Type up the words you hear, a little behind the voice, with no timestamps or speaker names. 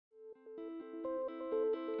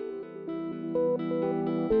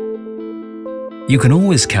You can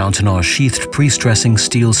always count on our sheathed prestressing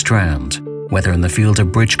steel strand, whether in the field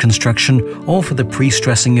of bridge construction or for the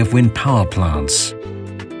prestressing of wind power plants.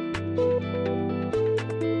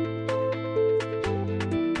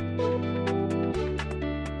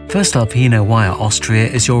 Voestalpine Wire Austria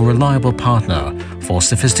is your reliable partner for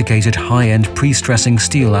sophisticated high-end prestressing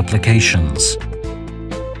steel applications.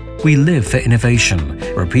 We live for innovation,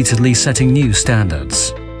 repeatedly setting new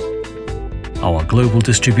standards. Our global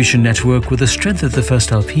distribution network with the strength of the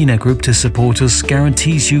Voestalpine Group to support us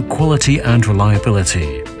guarantees you quality and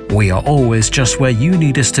reliability. We are always just where you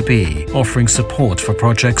need us to be, offering support for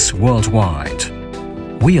projects worldwide.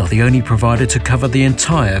 We are the only provider to cover the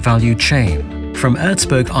entire value chain, from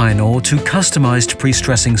Erzberg iron ore to customized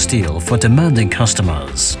prestressing steel for demanding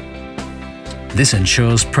customers. This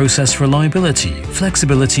ensures process reliability,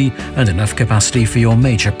 flexibility, and enough capacity for your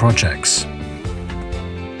major projects.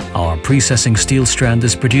 Our prestressing steel strand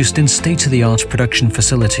is produced in state-of-the-art production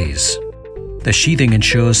facilities. The sheathing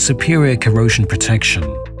ensures superior corrosion protection.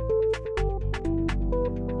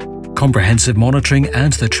 Comprehensive monitoring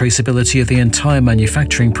and the traceability of the entire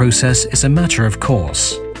manufacturing process is a matter of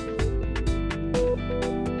course.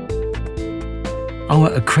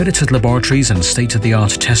 Our accredited laboratories and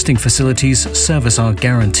state-of-the-art testing facilities serve as our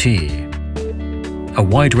guarantee. A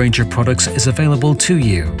wide range of products is available to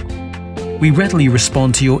you. We readily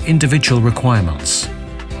respond to your individual requirements.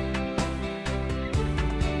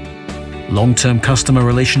 Long-term customer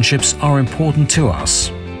relationships are important to us.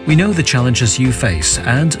 We know the challenges you face,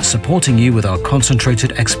 and supporting you with our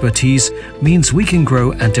concentrated expertise means we can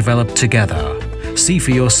grow and develop together. See for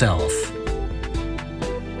yourself.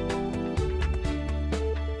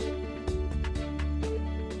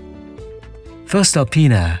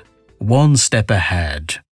 Voestalpine, one step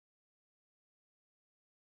ahead.